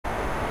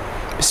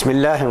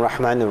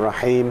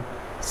Bismillahirrahmanirrahim.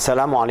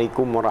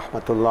 Assalamualaikum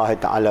warahmatullahi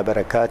ta'ala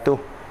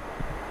wabarakatuh.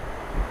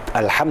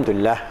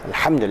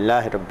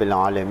 Alhamdulillah rabbil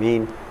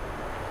alamin.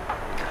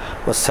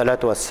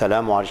 Wassalatu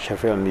wassalamu ala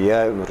asyrafil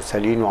anbiya wal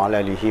mursalin wa ala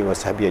alihi wa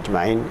sahbihi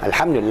ajma'in.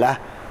 Alhamdulillah,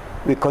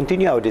 we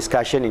continue our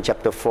discussion in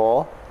chapter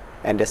 4,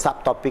 and the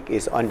subtopic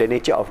is on the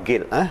nature of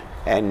guilt.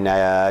 And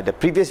the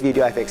previous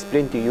video I've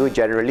explained to you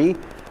generally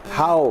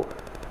how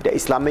the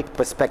Islamic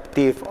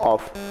perspective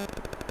of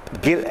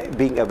guilt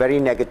being a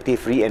very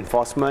negative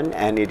reinforcement,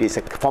 and it is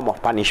a form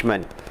of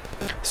punishment.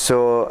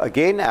 So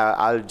again,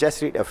 I'll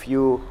just read a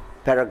few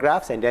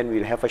paragraphs and then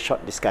we'll have a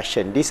short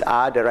discussion. These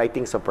are the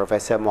writings of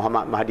Professor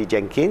Muhammad Mahdi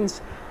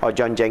Jenkins, or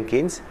John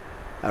Jenkins,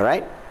 all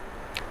right,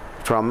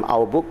 from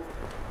our book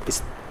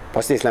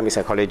Positive Islamic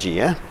Psychology.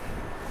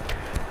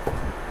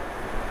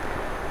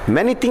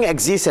 Many things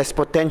exist as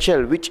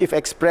potential which, if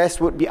expressed,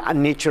 would be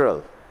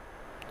unnatural.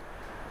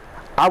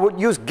 I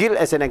would use guilt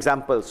as an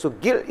example. So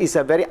guilt is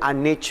a very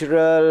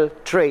unnatural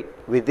trait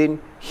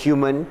within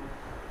human,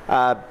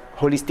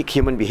 holistic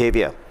human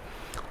behavior.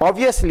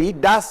 Obviously,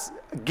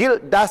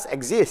 guilt does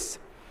exist.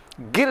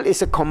 Guilt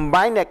is a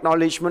combined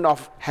acknowledgement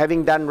of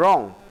having done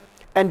wrong,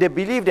 and the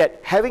belief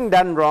that having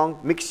done wrong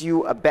makes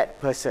you a bad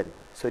person.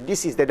 So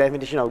this is the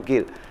definition of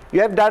guilt. You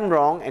have done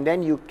wrong, and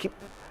then you keep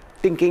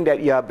thinking that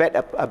you are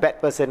a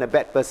bad person,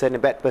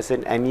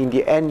 and in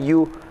the end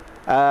you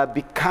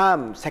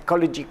become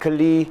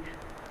psychologically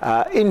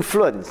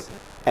influence,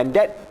 and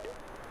that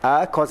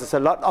causes a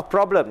lot of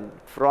problem,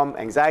 from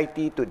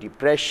anxiety to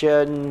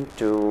depression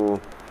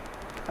to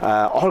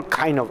all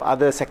kind of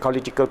other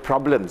psychological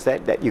problems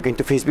that you're going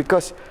to face,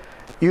 because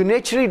you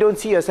naturally don't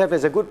see yourself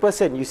as a good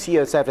person. You see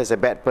yourself as a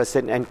bad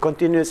person, and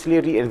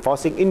continuously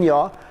reinforcing in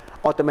your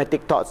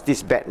automatic thoughts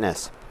this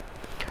badness.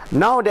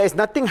 Now there is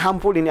nothing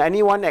harmful in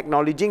anyone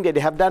acknowledging that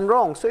they have done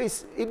wrong. So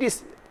it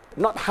is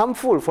not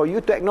harmful for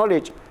you to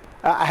acknowledge,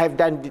 I have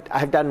done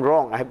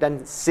wrong, I have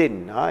done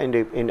sin, or I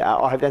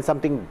have done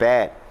something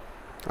bad.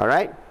 All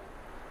right.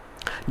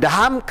 The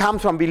harm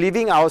comes from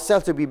believing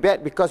ourselves to be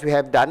bad because we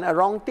have done a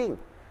wrong thing.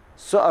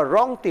 So a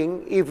wrong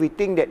thing, if we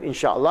think that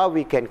inshallah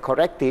we can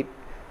correct it,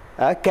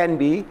 can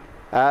be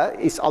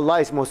Allah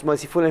is most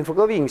merciful and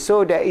forgiving.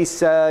 So there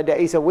is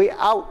a way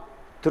out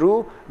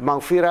through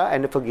maghfirah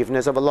and the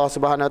forgiveness of Allah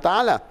subhanahu wa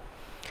ta'ala.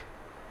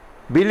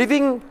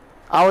 Believing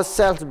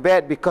ourselves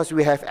bad because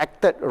we have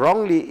acted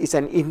wrongly is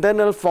an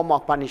internal form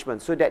of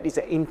punishment. So that is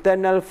an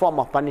internal form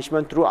of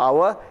punishment through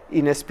our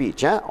inner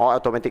speech, or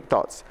automatic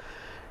thoughts.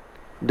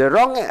 The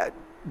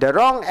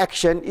wrong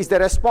action is the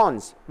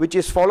response, which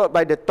is followed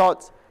by the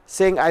thoughts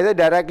saying either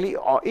directly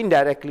or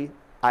indirectly,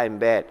 I am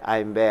bad, I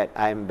am bad,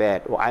 I am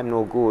bad, or I'm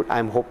no good,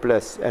 I'm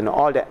hopeless, and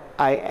all that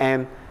I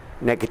am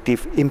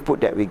negative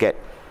input that we get.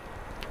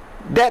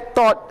 That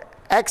thought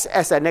acts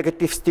as a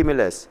negative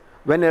stimulus.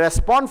 When a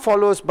response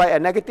follows by a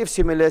negative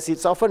stimulus,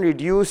 it often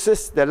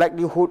reduces the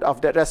likelihood of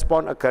that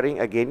response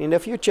occurring again in the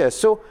future.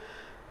 So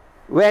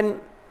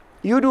when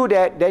you do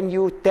that, then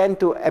you tend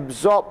to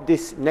absorb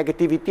this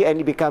negativity,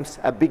 and it becomes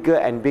a bigger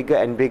and bigger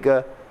and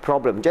bigger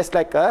problem. Just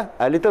like a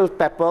little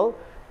pebble,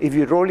 if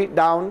you roll it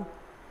down,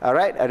 all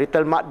right, a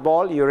little mud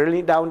ball, you roll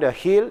it down the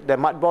hill, the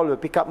mud ball will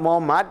pick up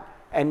more mud,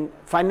 and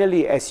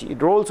finally as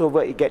it rolls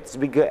over, it gets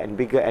bigger and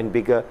bigger and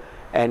bigger,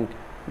 and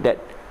that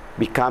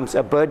becomes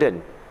a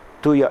burden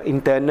to your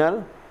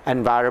internal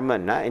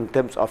environment, in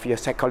terms of your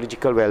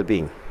psychological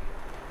well-being.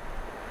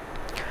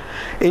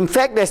 In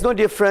fact, there's no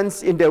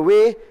difference in the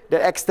way that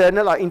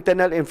external or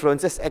internal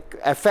influences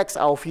affects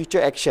our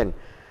future action,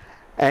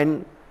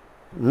 and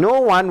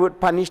no one would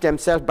punish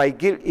themselves by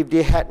guilt if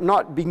they had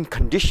not been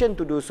conditioned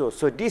to do so.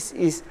 So this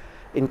is,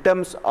 in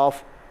terms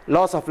of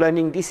laws of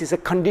learning, this is a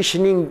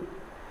conditioning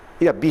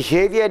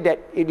behavior that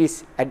it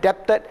is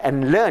adapted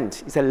and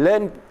learned. It's a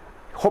learned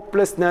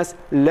hopelessness,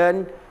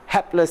 learned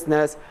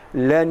helplessness,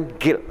 learned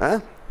guilt.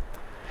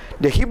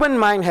 The human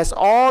mind has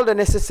all the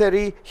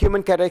necessary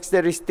human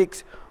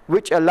characteristics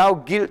which allow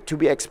guilt to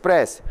be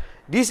expressed.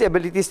 These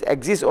abilities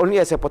exist only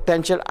as a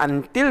potential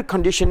until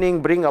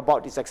conditioning bring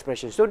about its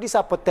expression. So these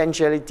are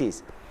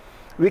potentialities.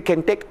 We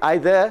can take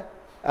either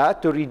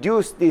to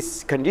reduce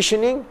this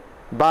conditioning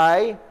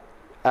by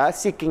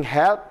seeking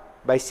help,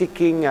 by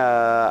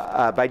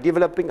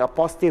developing a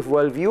positive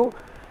worldview,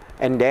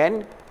 and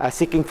then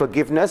seeking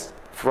forgiveness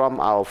from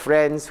our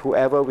friends,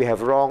 whoever we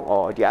have wronged,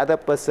 or the other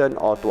person,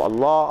 or to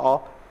Allah,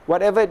 or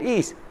whatever it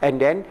is,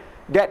 and then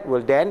that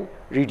will then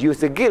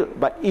reduce the guilt.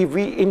 But if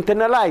we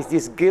internalize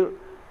this guilt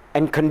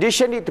and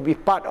condition it to be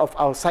part of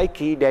our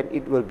psyche, then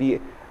it will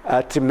be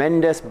a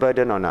tremendous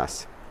burden on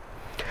us.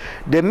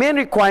 The main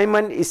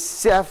requirement is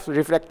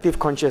self-reflective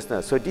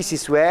consciousness. So this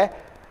is where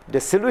the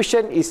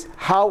solution is,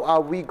 how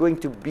are we going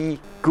to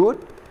be good?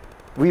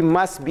 We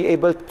must be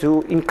able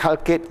to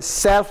inculcate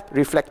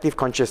self-reflective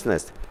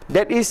consciousness.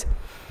 That is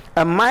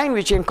a mind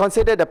which can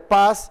consider the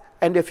past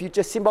and the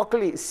future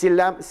symbolically,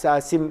 symbols.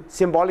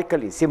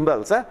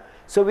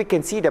 So we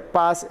can see the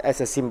past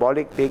as a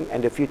symbolic thing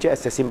and the future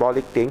as a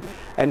symbolic thing,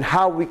 and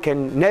how we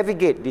can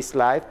navigate this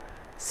life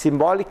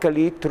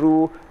symbolically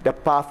through the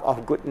path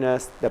of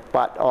goodness, the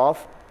path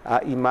of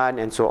iman,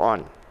 and so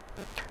on.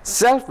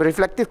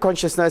 Self-reflective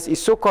consciousness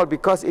is so called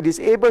because it is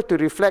able to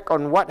reflect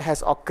on what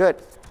has occurred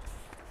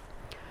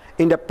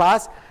in the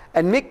past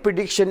and make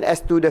prediction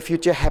as to the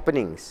future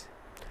happenings.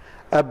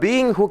 A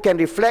being who can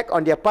reflect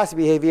on their past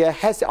behavior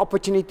has the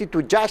opportunity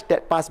to judge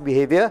that past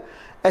behavior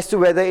as to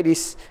whether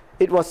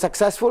it was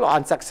successful or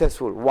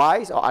unsuccessful,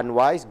 wise or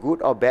unwise,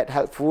 good or bad,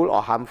 helpful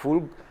or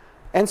harmful,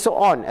 and so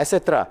on,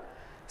 etc.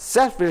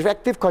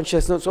 Self-reflective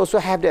consciousness also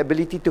have the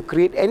ability to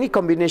create any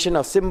combination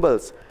of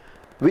symbols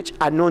which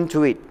are known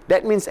to it.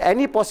 That means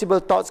any possible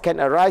thoughts can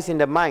arise in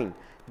the mind.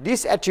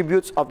 These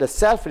attributes of the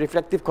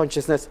self-reflective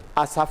consciousness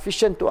are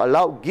sufficient to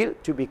allow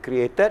guilt to be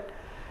created.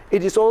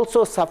 It is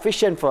also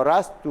sufficient for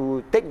us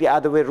to take the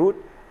other way route,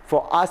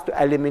 for us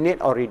to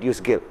eliminate or reduce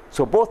guilt.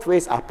 So both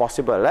ways are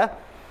possible.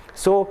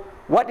 So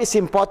what is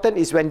important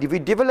is when we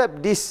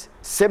develop these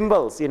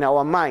symbols in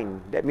our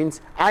mind, that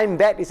means I'm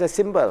bad is a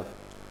symbol,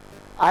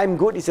 I'm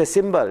good is a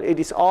symbol. It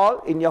is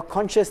all in your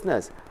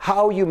consciousness.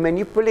 How you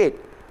manipulate,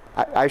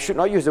 I should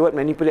not use the word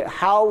manipulate,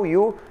 how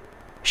you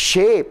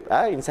shape,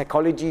 in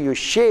psychology you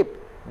shape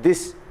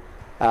this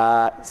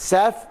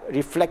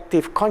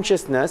self-reflective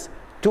consciousness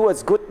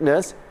towards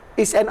goodness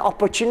is an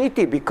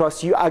opportunity,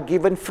 because you are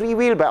given free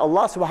will by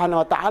Allah subhanahu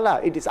wa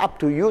ta'ala. It is up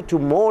to you to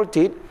mold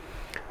it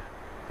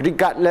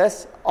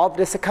regardless of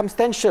the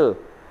circumstantial.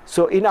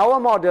 So in our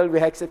model, we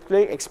have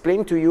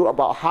explained to you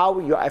about how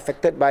you are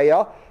affected by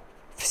your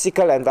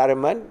physical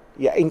environment,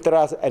 your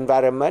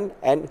intra-environment,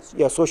 and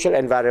your social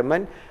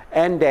environment,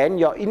 and then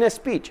your inner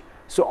speech.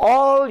 So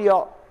all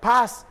your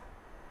past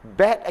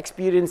bad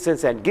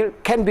experiences and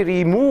guilt can be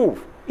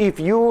removed if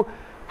you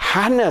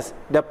harness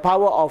the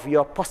power of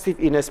your positive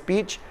inner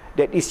speech,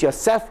 that is your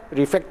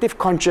self-reflective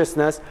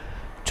consciousness,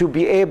 to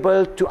be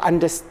able to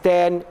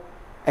understand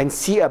and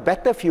see a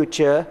better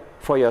future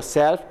for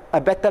yourself, a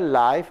better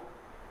life,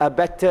 a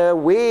better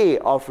way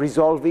of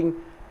resolving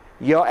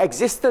your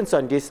existence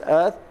on this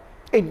earth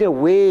in the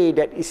way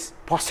that is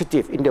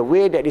positive, in the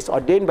way that is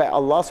ordained by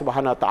Allah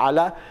subhanahu wa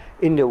ta'ala,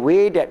 in the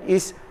way that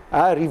is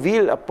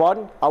revealed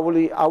upon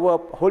our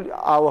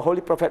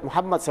Holy Prophet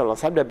Muhammad sallallahu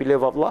alaihi wasallam, the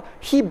beloved of Allah.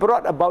 He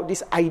brought about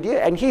this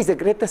idea, and he is the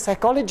greatest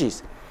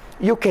psychologist.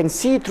 You can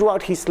see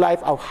throughout his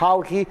life of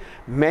how he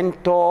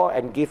mentor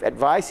and give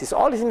advice. It's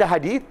all in the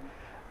hadith,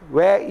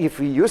 where if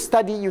you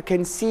study, you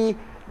can see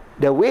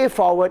the way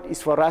forward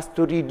is for us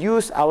to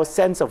reduce our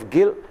sense of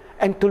guilt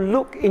and to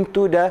look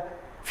into the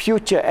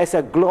future as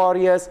a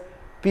glorious,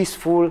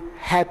 peaceful,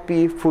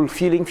 happy,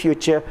 fulfilling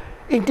future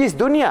in this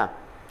dunya.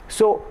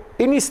 So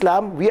in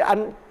Islam, we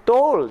are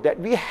told that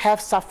we have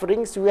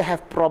sufferings, we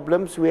have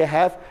problems, we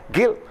have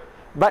guilt,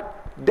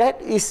 but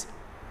that is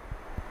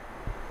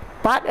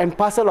part and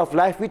parcel of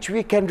life which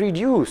we can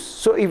reduce.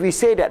 So if we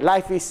say that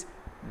life is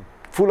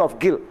full of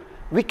guilt,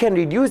 we can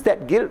reduce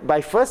that guilt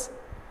by first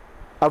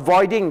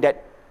avoiding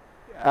that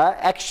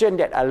action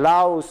that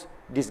allows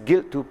this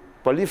guilt to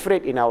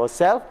proliferate in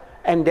ourselves,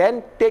 and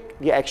then take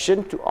the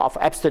action of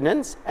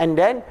abstinence, and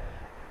then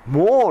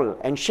mold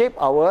and shape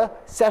our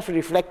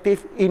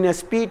self-reflective inner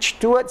speech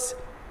towards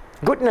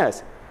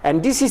goodness.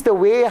 And this is the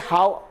way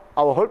how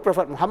our Holy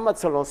Prophet Muhammad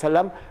sallallahu alaihi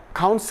wasallam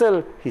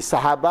counseled his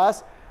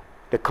Sahabas,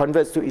 the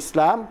converts to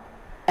Islam,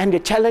 and the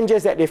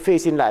challenges that they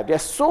face in life. There are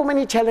so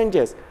many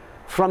challenges,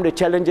 from the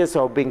challenges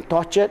of being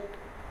tortured,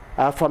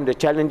 from the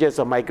challenges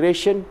of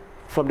migration,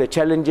 from the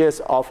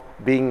challenges of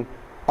being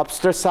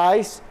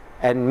ostracized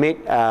and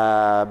made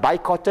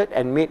boycotted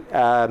and made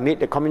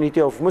the community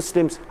of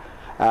Muslims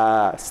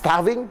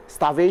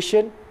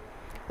starvation,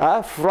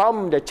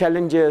 from the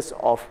challenges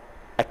of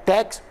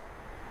attacks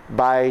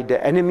by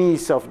the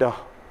enemies of the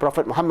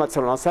Prophet Muhammad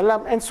sallallahu alaihi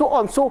wasallam, and so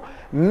on. So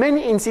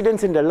many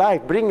incidents in the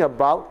life bring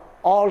about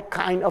all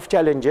kind of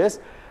challenges,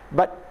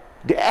 but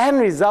the end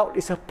result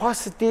is a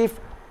positive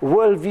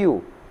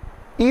worldview,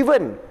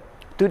 even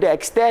to the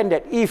extent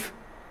that if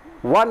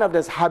one of the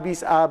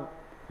Sahabis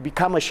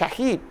become a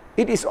shaheed,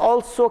 it is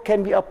also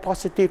can be a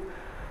positive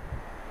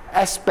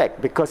aspect,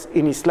 because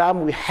in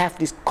Islam we have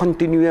this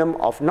continuum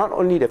of not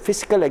only the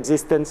physical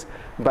existence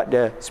but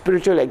the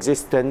spiritual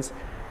existence,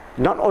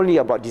 not only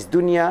about this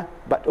dunya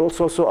but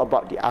also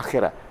about the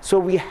akhirah. So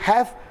we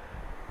have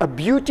a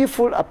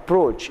beautiful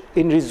approach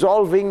in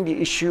resolving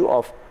the issue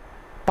of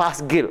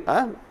past guilt.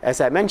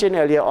 As I mentioned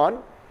earlier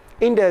on,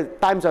 in the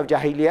times of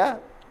Jahiliyyah,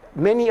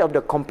 many of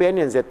the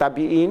companions, the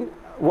Tabi'in,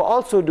 were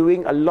also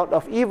doing a lot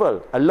of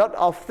evil, a lot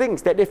of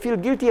things that they feel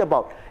guilty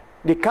about.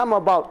 They come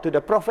about to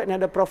the Prophet,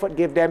 and the Prophet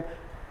gave them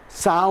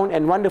sound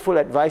and wonderful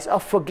advice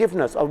of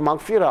forgiveness, of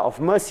maghfirah, of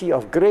mercy,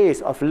 of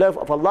grace, of love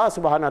of Allah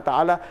subhanahu wa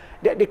ta'ala,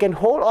 that they can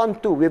hold on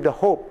to with the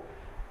hope.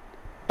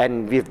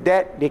 And with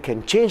that, they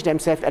can change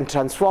themselves and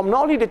transform.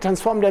 Not only they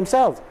transform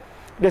themselves,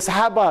 the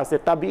Sahabas, the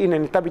Tabi'in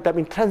and the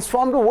Tabi'in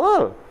transform the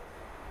world.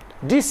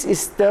 This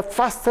is the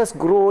fastest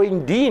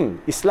growing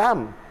deen,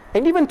 Islam.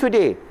 And even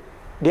today,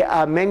 there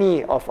are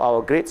many of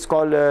our great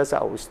scholars,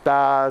 our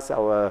ustaz,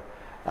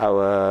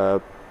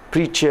 our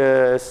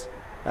preachers,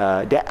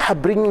 that are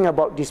bringing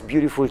about this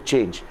beautiful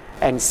change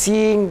and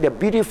seeing the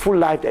beautiful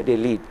life that they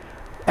lead.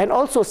 And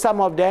also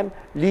some of them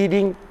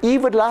leading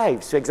evil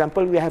lives. For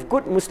example, we have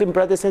good Muslim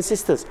brothers and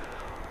sisters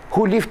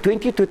who lived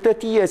 20 to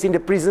 30 years in the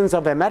prisons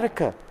of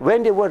America.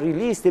 When they were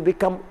released, they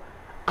become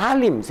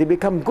alims, they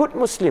become good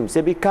Muslims,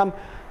 they become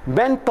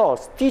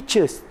mentors,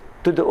 teachers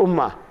to the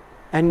ummah.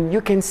 And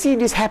you can see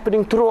this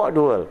happening throughout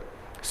the world.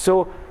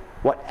 So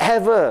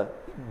whatever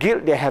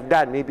guilt they have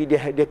done, maybe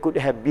they could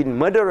have been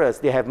murderers,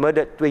 they have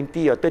murdered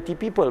 20 or 30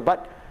 people,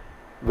 but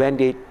when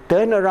they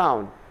turn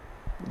around,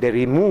 they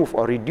remove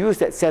or reduce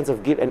that sense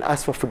of guilt and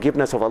ask for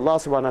forgiveness of Allah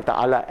subhanahu wa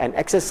ta'ala and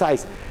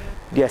exercise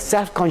their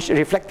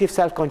reflective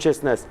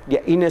self-consciousness,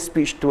 their inner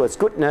speech towards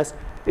goodness,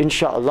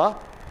 inshallah,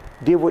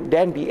 they would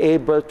then be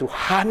able to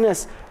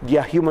harness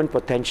their human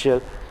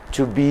potential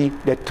to be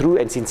the true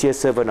and sincere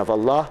servant of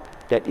Allah.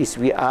 That is,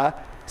 we are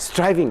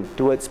striving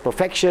towards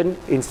perfection,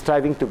 in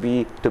striving to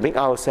make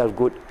ourselves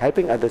good,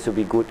 helping others to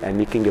be good, and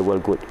making the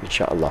world good,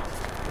 inshallah.